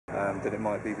that it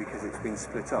might be because it's been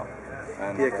split up.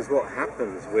 And, yeah, because what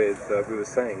happens with, we were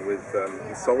saying, with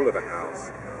the soul of a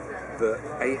house, that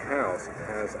a house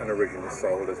has an original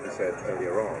soul, as we said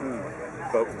earlier on,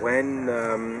 but when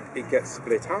it gets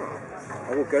split up,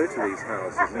 I will go to these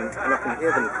houses and I can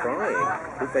hear them crying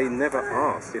that they never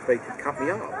asked if they could cut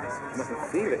me up, and I can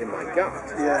feel it in my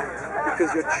gut. Yeah.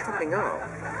 Because you're chopping up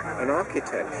an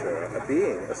architecture, a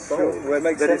being, a soul Sure, well, it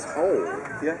makes that sense. is whole.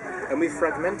 Yeah. And we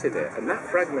fragmented it, and that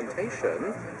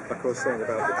fragmentation, like I was saying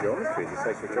about the geometry, the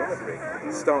sacred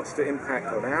geometry, starts to impact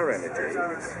on our energy,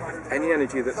 any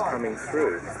energy that's coming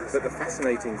through. But the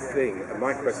fascinating thing, and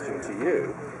my question to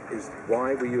you, is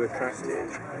why were you attracted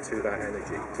to that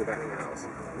energy, to that house?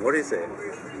 What is it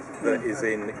that is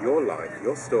in your life,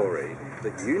 your story,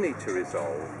 that you need to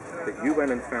resolve, that you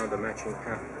went and found a matching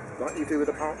pattern? Like you do with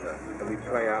a partner, and we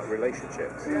play out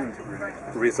relationships,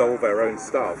 resolve our own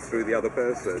stuff through the other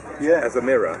person as a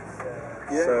mirror.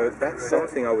 Yeah. So that's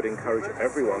something I would encourage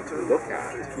everyone to look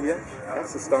at. Yeah.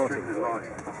 That's the starting point.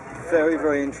 Very,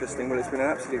 very interesting. Well, it's been an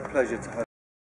absolute pleasure to have